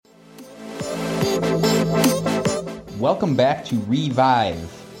Welcome back to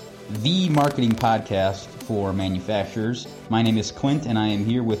Revive, the marketing podcast for manufacturers. My name is Clint, and I am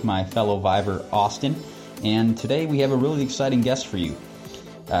here with my fellow Viver, Austin. And today we have a really exciting guest for you.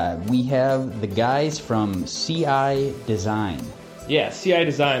 We have the guys from CI Design. Yeah, CI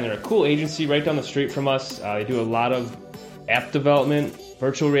Design. They're a cool agency right down the street from us. They do a lot of app development,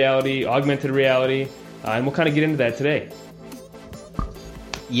 virtual reality, augmented reality, and we'll kind of get into that today.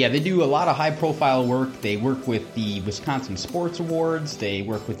 Yeah, they do a lot of high-profile work. They work with the Wisconsin Sports Awards. They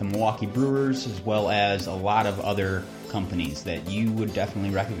work with the Milwaukee Brewers, as well as a lot of other companies that you would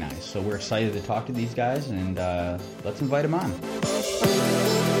definitely recognize. So we're excited to talk to these guys, and let's invite them on.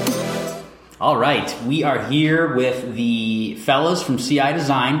 All right, we are here with the fellas from CI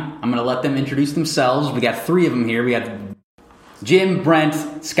Design. I'm going to let them introduce themselves. We got three of them here. We got Jim,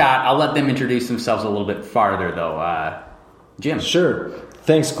 Brent, Scott. I'll let them introduce themselves a little bit farther, though. Jim. Sure.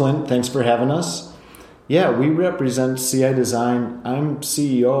 Thanks, Clint. Thanks for having us. Yeah, we represent CI Design. I'm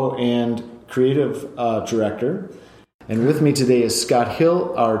CEO and creative director. And with me today is Scott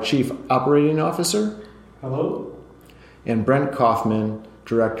Hill, our Chief Operating Officer. Hello. And Brent Kaufman,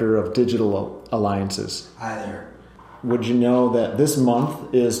 Director of Digital Alliances. Hi there. Would you know that this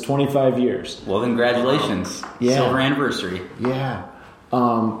month is 25 years? Well, congratulations. Yeah. Silver anniversary. Yeah.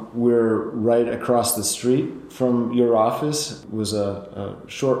 We're right across the street from your office. It was a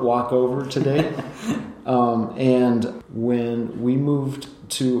short walk over today. And when we moved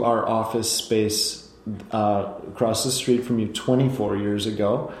to our office space across the street from you 24 years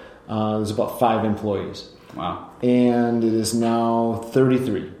ago, it was about 5 employees. Wow. And it is now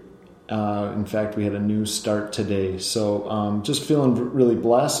 33. In fact, we had a new start today. So just feeling really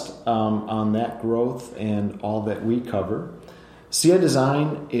blessed on that growth and all that we cover. CI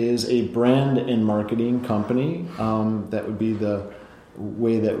Design is a brand and marketing company. That would be the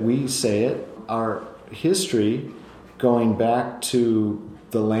way that we say it. Our history, going back to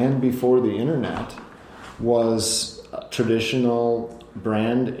the land before the internet, was traditional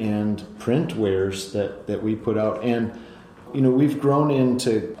brand and print wares that we put out. And, you know, we've grown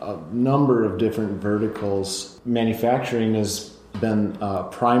into a number of different verticals. Manufacturing has been a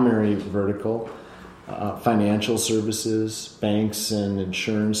primary vertical. Financial services, banks and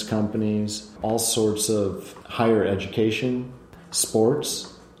insurance companies, all sorts of higher education,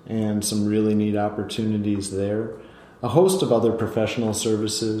 sports, and some really neat opportunities there. A host of other professional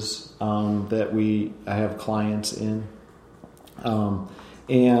services that I have clients in.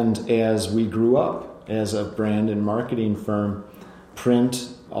 And as we grew up as a brand and marketing firm, print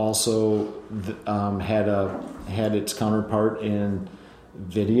also had its counterpart in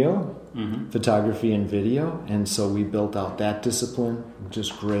video. Mm-hmm. Photography and video, and so we built out that discipline.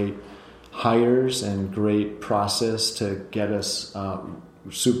 Just great hires and great process to get us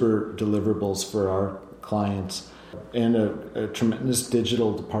super deliverables for our clients, and a tremendous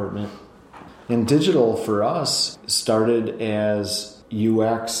digital department. And digital for us started as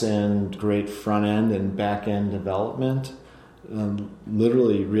UX and great front end and back end development.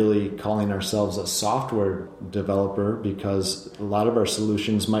 Literally really calling ourselves a software developer, because a lot of our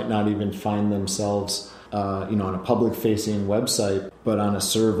solutions might not even find themselves on a public facing website, but on a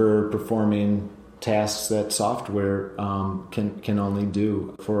server performing tasks that software can only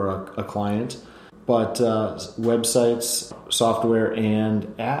do for a client. But websites, software, and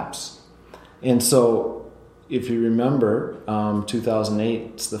apps. And so if you remember,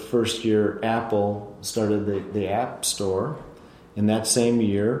 2008, it's the first year Apple started the App Store. In that same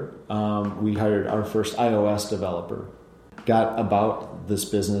year, we hired our first iOS developer, got about this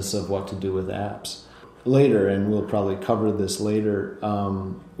business of what to do with apps. Later, and we'll probably cover this later,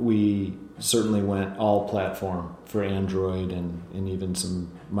 we certainly went all platform for Android and even some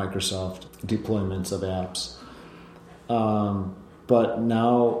Microsoft deployments of apps. But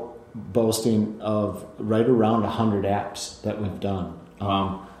now boasting of right around 100 apps that we've done.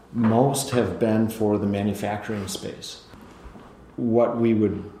 Most have been for the manufacturing space. What we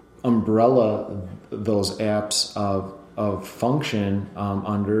would umbrella those apps of function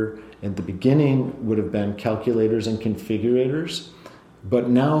under at the beginning would have been calculators and configurators, but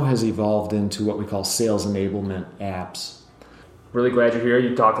now has evolved into what we call sales enablement apps. Really glad you're here.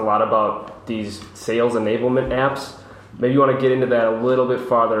 You talked a lot about these sales enablement apps. Maybe you want to get into that a little bit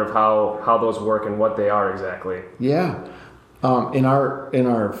farther of how those work and what they are exactly. Yeah. In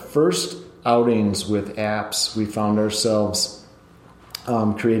our first outings with apps, we found ourselves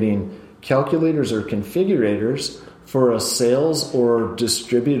creating calculators or configurators for a sales or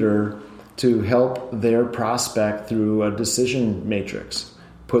distributor to help their prospect through a decision matrix,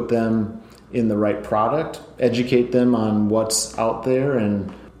 put them in the right product, educate them on what's out there,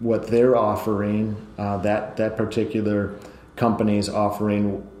 and what they're offering, that particular company's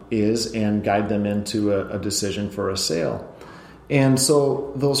offering is, and guide them into a decision for a sale. And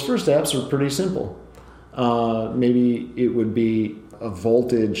so those first apps are pretty simple. Maybe it would be a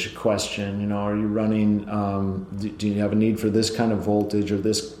voltage question. Are you running, do you have a need for this kind of voltage or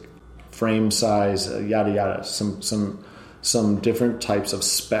this frame size, yada, yada, some different types of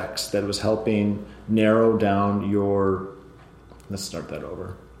specs that was helping narrow down your, let's start that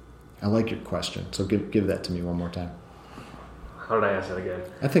over. I like your question, so give that to me one more time. How did I ask that again?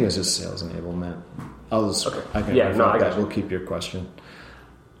 I think it's just sales enablement. Okay. I can that. We'll keep your question.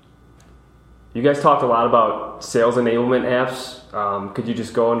 You guys talked a lot about sales enablement apps. Could you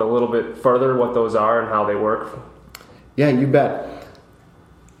just go into a little bit further what those are and how they work? Yeah, you bet.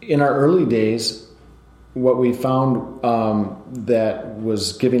 In our early days, what we found that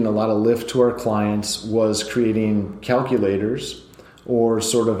was giving a lot of lift to our clients was creating calculators or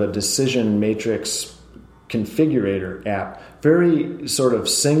sort of a decision matrix configurator app. Very sort of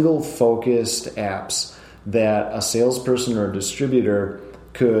single-focused apps that a salesperson or a distributor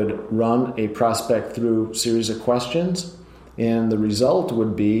could run a prospect through a series of questions, and the result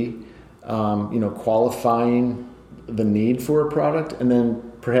would be qualifying the need for a product and then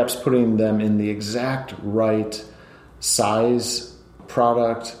perhaps putting them in the exact right size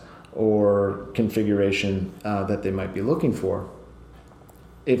product or configuration that they might be looking for.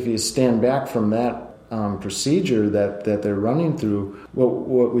 If you stand back from that procedure that they're running through,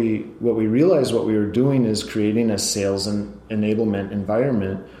 what we realized what we were doing is creating a sales and enablement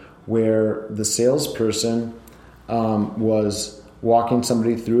environment where the salesperson was walking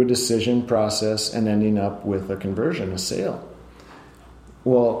somebody through a decision process and ending up with a conversion, a sale.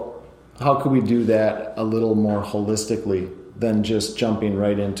 Well, how could we do that a little more holistically than just jumping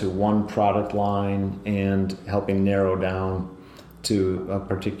right into one product line and helping narrow down to a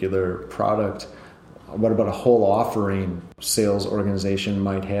particular product? What about a whole offering sales organization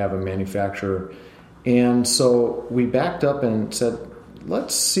might have, a manufacturer? And so we backed up and said,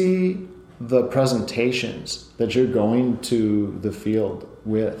 let's see the presentations that you're going to the field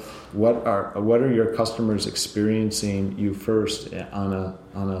with. What are your customers experiencing you first on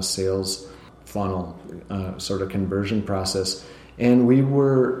a sales funnel sort of conversion process? And we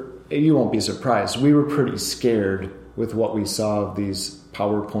were, you won't be surprised, we were pretty scared with what we saw of these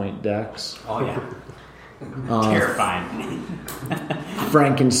PowerPoint decks. Oh yeah. Terrifying.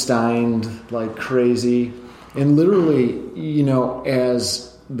 Frankenstein like crazy. And literally,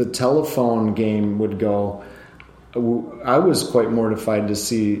 as the telephone game would go, I was quite mortified to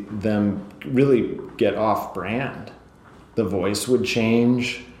see them really get off brand. The voice would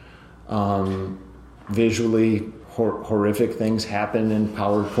change. Visually, horrific things happen in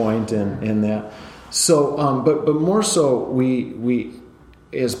PowerPoint and that. So, but more so, we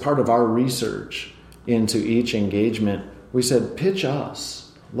as part of our research into each engagement, we said, pitch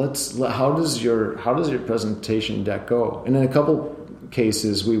us. How does your presentation deck go? And in a couple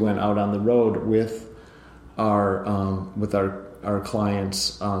cases, we went out on the road with our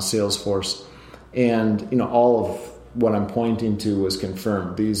clients' sales force, and all of what I'm pointing to was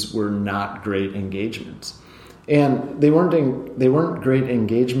confirmed. These were not great engagements, and they weren't great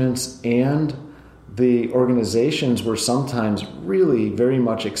engagements, and the organizations were sometimes really very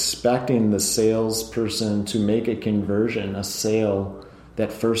much expecting the salesperson to make a conversion, a sale,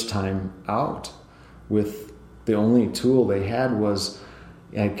 that first time out, with the only tool they had was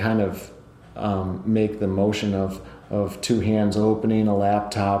kind of make the motion of two hands opening a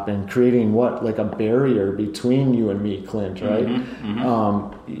laptop and creating like a barrier between you and me, Clint, right? Mm-hmm,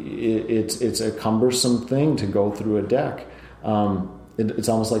 mm-hmm. It's a cumbersome thing to go through a deck. It's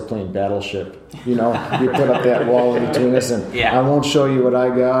almost like playing Battleship. You put up that wall in between us, and yeah. I won't show you what I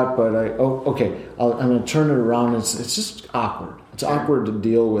got, but I'm going to turn it around. It's just awkward. It's awkward to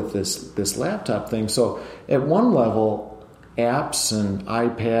deal with this laptop thing. So at one level, apps and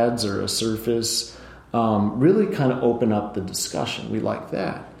iPads or a Surface really kind of open up the discussion. We like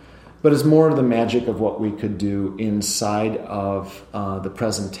that. But it's more of the magic of what we could do inside of the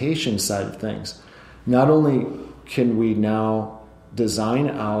presentation side of things. Not only can we now design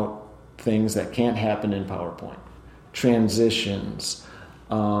out things that can't happen in PowerPoint, transitions,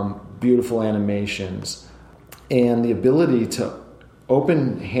 beautiful animations, and the ability to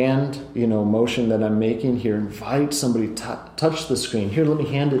open hand, motion that I'm making here, invite somebody to touch the screen. Here, let me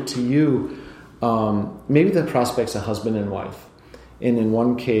hand it to you. Maybe the prospect's a husband and wife. And in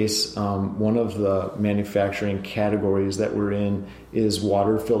one case, one of the manufacturing categories that we're in is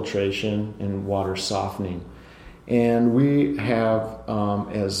water filtration and water softening. And we have,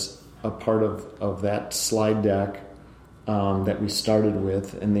 as a part of that slide deck, that we started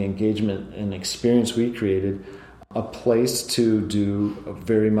with and the engagement and experience we created, a place to do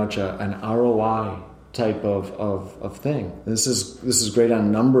very much an ROI type of thing. This is great on a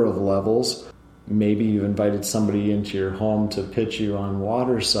number of levels. Maybe you invited somebody into your home to pitch you on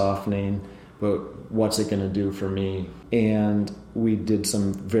water softening, but what's it going to do for me? And we did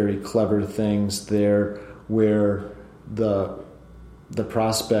some very clever things there where the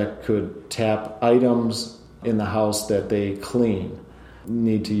prospect could tap items in the house that they clean,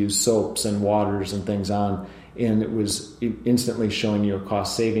 need to use soaps and waters and things on, and it was instantly showing you a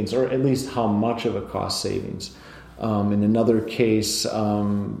cost savings, or at least how much of a cost savings. In another case,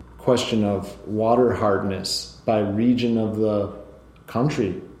 question of water hardness by region of the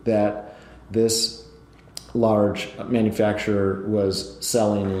country that this large manufacturer was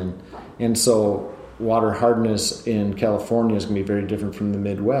selling in. And so water hardness in California is going to be very different from the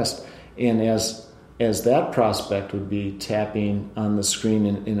Midwest. And as that prospect would be tapping on the screen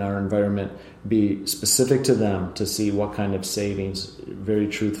in our environment, be specific to them to see what kind of savings, very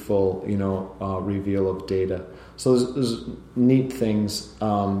truthful, reveal of data. So there's neat things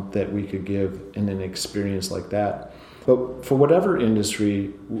that we could give in an experience like that. But for whatever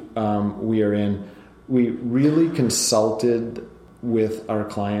industry we are in, we really consulted with our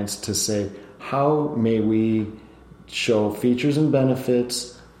clients to say, how may we show features and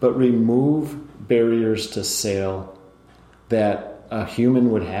benefits, but remove barriers to sale that a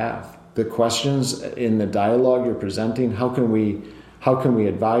human would have? The questions in the dialogue you're presenting, how can we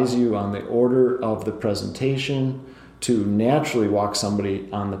advise you on the order of the presentation to naturally walk somebody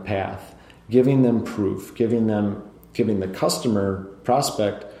on the path, giving them proof, giving the customer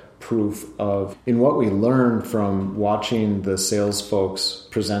prospect proof of, in what we learned from watching the sales folks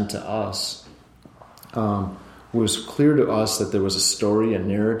present to us, was clear to us that there was a story, a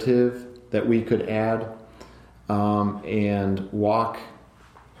narrative that we could add and walk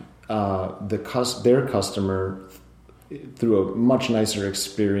their customer through a much nicer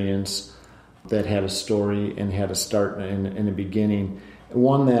experience that had a story and had a start and a beginning.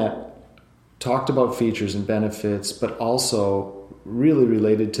 One that talked about features and benefits, but also really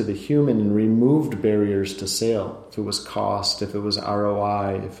related to the human and removed barriers to sale. If it was cost, if it was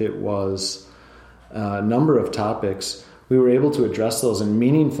ROI, if it was a number of topics, we were able to address those in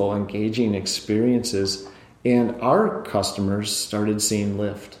meaningful, engaging experiences, and our customers started seeing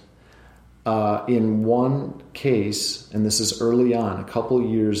lift. In one case, and this is early on, a couple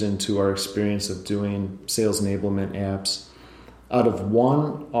years into our experience of doing sales enablement apps, out of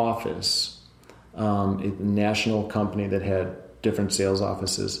one office, a national company that had different sales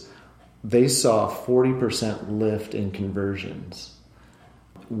offices, they saw a 40% lift in conversions.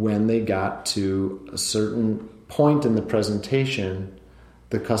 When they got to a certain point in the presentation,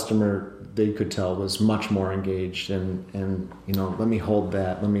 the customer, they could tell, was much more engaged and let me hold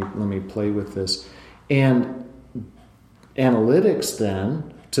that, let me play with this. And analytics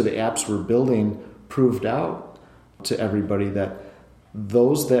then to the apps we're building proved out to everybody that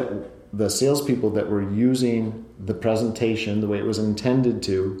the salespeople that were using the presentation the way it was intended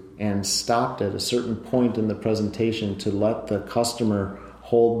to and stopped at a certain point in the presentation to let the customer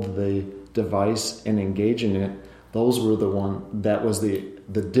hold the device and engage in it, those were that was the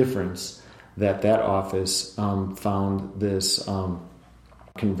difference that office found this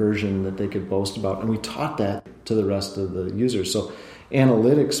conversion that they could boast about. And we taught that to the rest of the users. So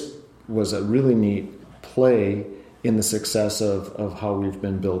analytics was a really neat play in the success of how we've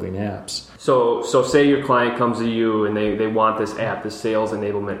been building apps. So say your client comes to you and they want this app, this sales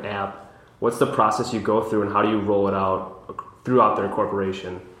enablement app. What's the process you go through and how do you roll it out throughout their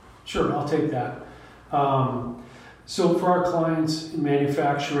corporation? Sure, I'll take that. So for our clients in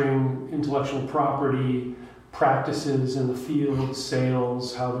manufacturing, intellectual property, practices in the field,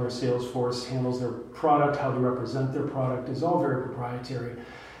 sales, how their sales force handles their product, how they represent their product is all very proprietary.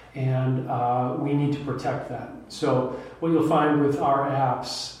 And we need to protect that. So what you'll find with our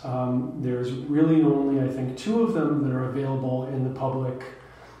apps, there's really only, I think, 2 of them that are available in the public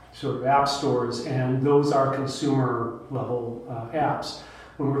sort of app stores, and those are consumer level apps.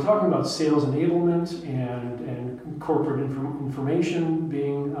 When we're talking about sales enablement and corporate information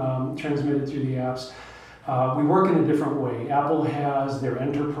being transmitted through the apps, we work in a different way. Apple has their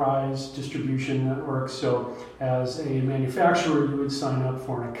enterprise distribution network, so as a manufacturer, you would sign up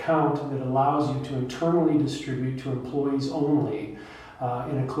for an account that allows you to internally distribute to employees only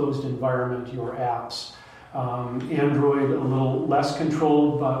in a closed environment your apps. Android, a little less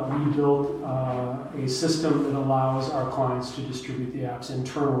controlled, but we built a system that allows our clients to distribute the apps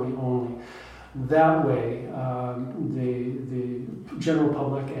internally only. That way, the general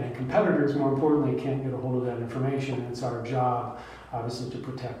public and competitors, more importantly, can't get a hold of that information, and it's our job, obviously, to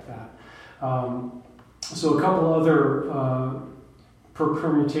protect that. So a couple other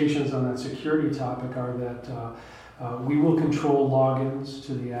permutations on that security topic are that we will control logins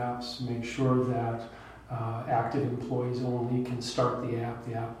to the apps, make sure that active employees only can start the app.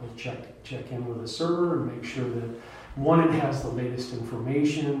 The app will check in with the server and make sure that, one, it has the latest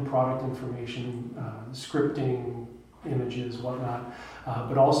information, product information, scripting, images, whatnot,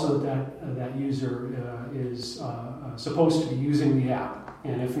 but also that user is supposed to be using the app.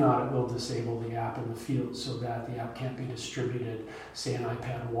 And if not, it will disable the app in the field so that the app can't be distributed, say an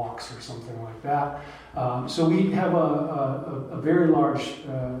iPad walks or something like that. So we have a very large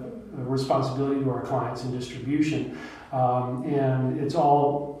responsibility to our clients in distribution. And it's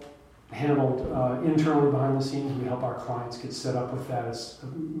all handled internally behind the scenes. We help our clients get set up with that. It's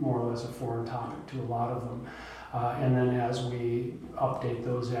more or less a foreign topic to a lot of them. And then as we update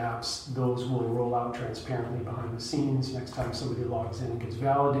those apps, those will roll out transparently behind the scenes. Next time somebody logs in and gets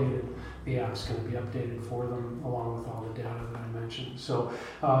validated, the app's going to be updated for them along with all the data that I mentioned. So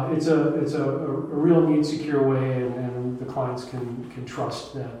it's a real neat, secure way, and the clients can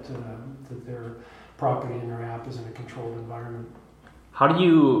trust that their property and their app is in a controlled environment. How do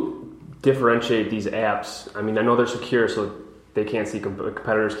you differentiate these apps? I mean, I know they're secure, so they can't see,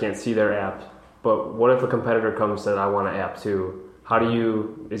 competitors can't see their app. But what if a competitor comes and said, I want an app too?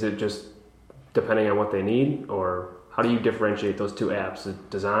 Is it just depending on what they need? Or how do you differentiate those two apps? The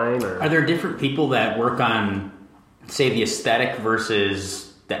design? Or? Are there different people that work on, say, the aesthetic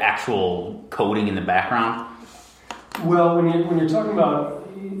versus the actual coding in the background? Well, when you're talking about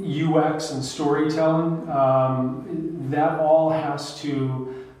UX and storytelling, that all has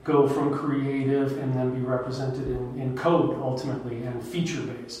to go from creative and then be represented in code ultimately and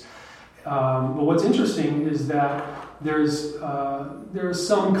feature-based. But what's interesting is that there are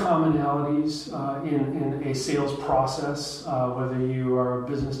some commonalities in a sales process, whether you are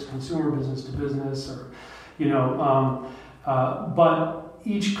business to consumer, business to business, or but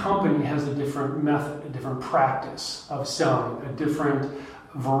each company has a different method, a different practice of selling, a different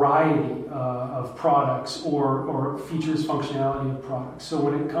variety of products or features, functionality of products. So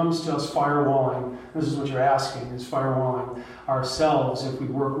when it comes to us firewalling, this is what you're asking, is firewalling ourselves if we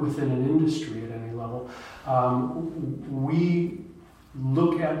work within an industry at any level. We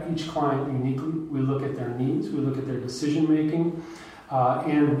look at each client uniquely, we look at their needs, we look at their decision making,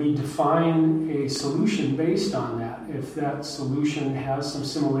 and we define a solution based on that. If that solution has some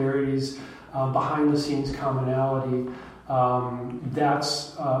similarities, behind the scenes commonality,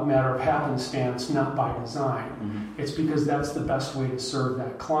 that's a matter of happenstance, not by design. Mm-hmm. It's because that's the best way to serve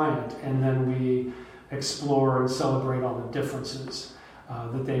that client, and then we explore and celebrate all the differences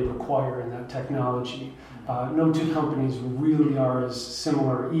that they require in that technology. No two companies really are as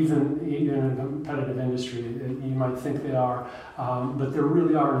similar, even in a competitive industry. You might think they are, but there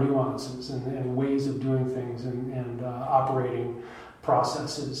really are nuances and ways of doing things and operating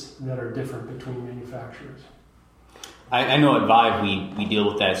processes that are different between manufacturers. I know at Vive we deal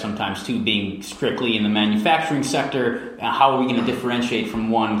with that sometimes too, being strictly in the manufacturing sector. How are we going to differentiate from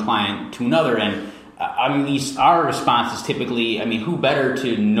one client to another? And at least our response is typically, who better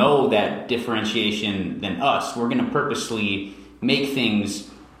to know that differentiation than us? We're going to purposely make things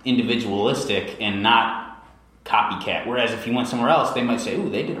individualistic and not copycat. Whereas if you went somewhere else, they might say, ooh,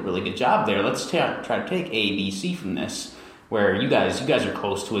 they did a really good job there. Let's try to take A, B, C from this. Where you guys are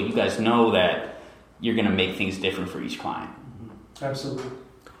close to it. You guys know that you're going to make things different for each client. Absolutely.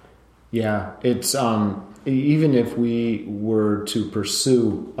 Yeah, it's even if we were to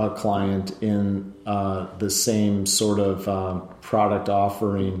pursue a client in the same sort of product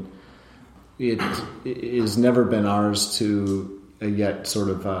offering, it has never been ours to yet sort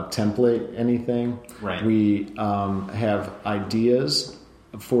of template anything. Right. We have ideas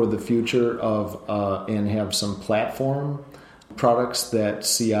for the future of and have some platform products that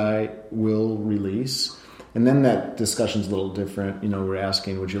CI will release. And then that discussion's a little different. We're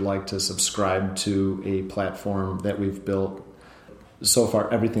asking, would you like to subscribe to a platform that we've built? So far,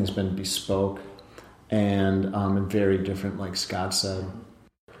 everything's been bespoke and very different, like Scott said.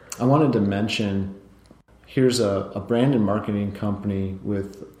 I wanted to mention, here's a brand and marketing company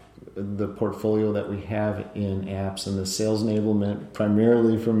with the portfolio that we have in apps and the sales enablement,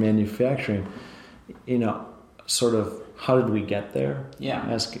 primarily for manufacturing. Sort of, how did we get there?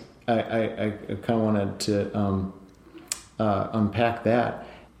 Yeah. I kind of wanted to unpack that.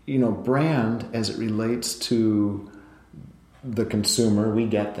 Brand as it relates to the consumer, we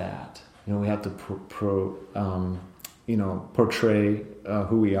get that. We have to portray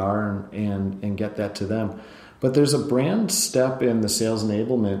who we are and get that to them. But there's a brand step in the sales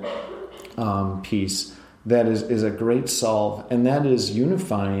enablement piece that is a great solve, and that is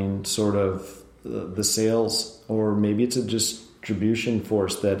unifying sort of the sales, or maybe it's a distribution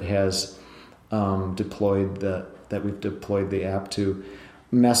force that has that we've deployed the app to.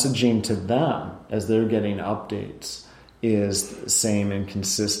 Messaging to them as they're getting updates is the same and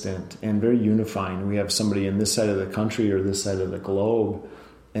consistent and very unifying. We have somebody in this side of the country or this side of the globe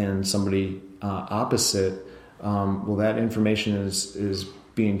and somebody opposite. Well, that information is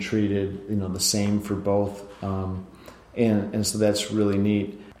being treated, the same for both, and so that's really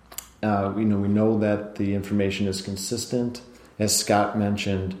neat. We know that the information is consistent. As Scott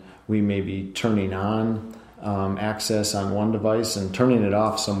mentioned, we may be turning on access on one device and turning it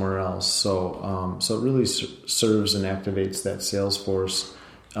off somewhere else. So it really serves and activates that sales force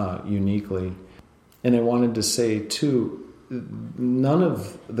uniquely. And I wanted to say too, none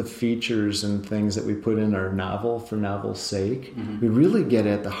of the features and things that we put in are novel for novel's sake. Mm-hmm. We really get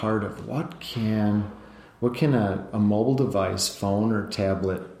at the heart of what can a mobile device, phone or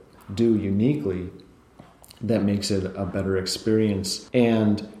tablet, do uniquely that makes it a better experience.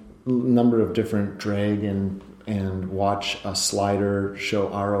 And number of different drag and watch a slider show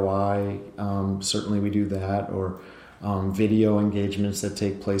ROI. Certainly we do that, or video engagements that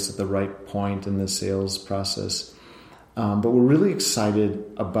take place at the right point in the sales process. But we're really excited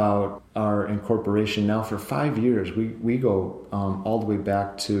about our incorporation now. For 5 years, we go all the way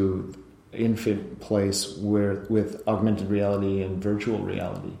back to infant place with augmented reality and virtual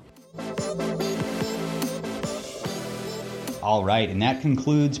reality. All right, and that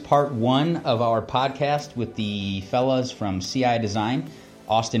concludes part 1 of our podcast with the fellas from CI Design.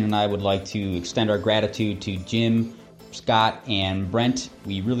 Austin and I would like to extend our gratitude to Jim, Scott, and Brent.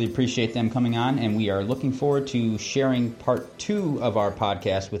 We really appreciate them coming on, and we are looking forward to sharing part 2 of our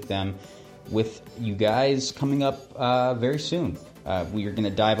podcast with them, with you guys coming up very soon. We are going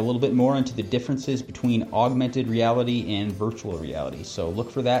to dive a little bit more into the differences between augmented reality and virtual reality, so look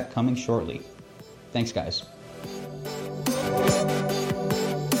for that coming shortly. Thanks, guys.